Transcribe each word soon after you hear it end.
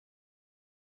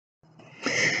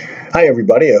Hi,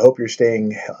 everybody. I hope you're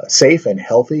staying safe and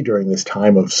healthy during this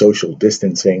time of social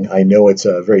distancing. I know it's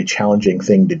a very challenging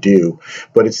thing to do,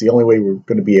 but it's the only way we're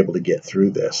going to be able to get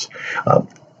through this. Um,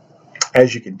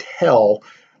 as you can tell,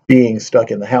 being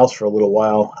stuck in the house for a little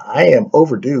while, I am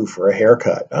overdue for a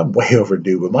haircut. I'm way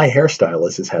overdue, but my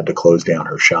hairstylist has had to close down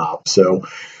her shop. So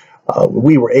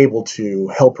we were able to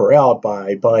help her out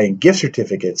by buying gift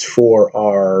certificates for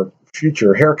our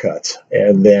future haircuts,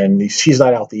 and then she's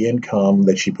not out the income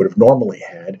that she would have normally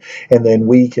had, and then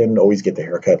we can always get the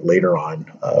haircut later on.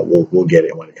 We'll get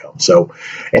it when it comes. So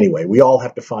anyway, we all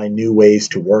have to find new ways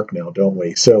to work now, don't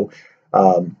we? So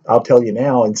I'll tell you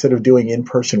now, instead of doing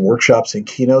in-person workshops and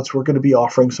keynotes, we're going to be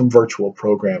offering some virtual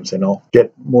programs, and I'll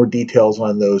get more details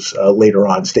on those later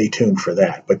on. Stay tuned for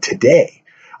that. But today,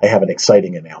 I have an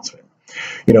exciting announcement.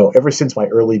 You know, ever since my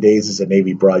early days as a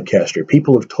Navy broadcaster,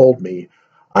 people have told me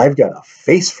I've got a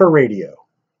face for radio.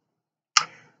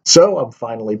 So I'm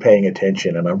finally paying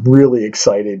attention, and I'm really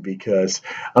excited because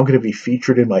I'm going to be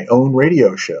featured in my own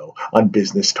radio show on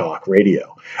Business Talk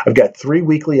Radio. I've got 3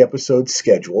 weekly episodes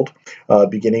scheduled,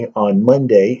 beginning on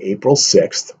Monday, April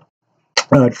 6th,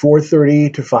 at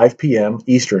 4:30 to 5 p.m.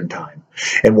 Eastern Time.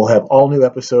 And we'll have all new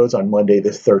episodes on Monday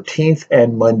the 13th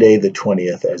and Monday the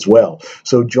 20th as well.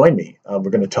 So join me. We're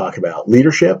going to talk about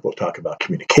leadership. We'll talk about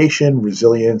communication,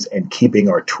 resilience, and keeping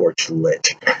our torch lit.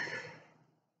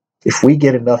 If we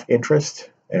get enough interest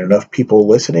and enough people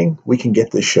listening, we can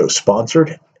get this show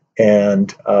sponsored.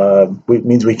 And it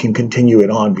means we can continue it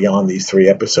on beyond these 3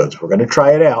 episodes. We're going to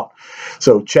try it out.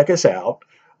 So check us out.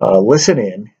 Listen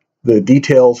in. The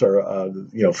details are,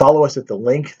 follow us at the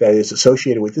link that is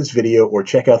associated with this video, or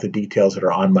check out the details that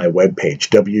are on my webpage,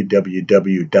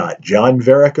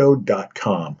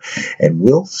 www.johnverrico.com. And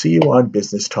we'll see you on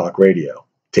Business Talk Radio.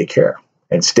 Take care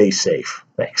and stay safe.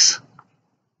 Thanks.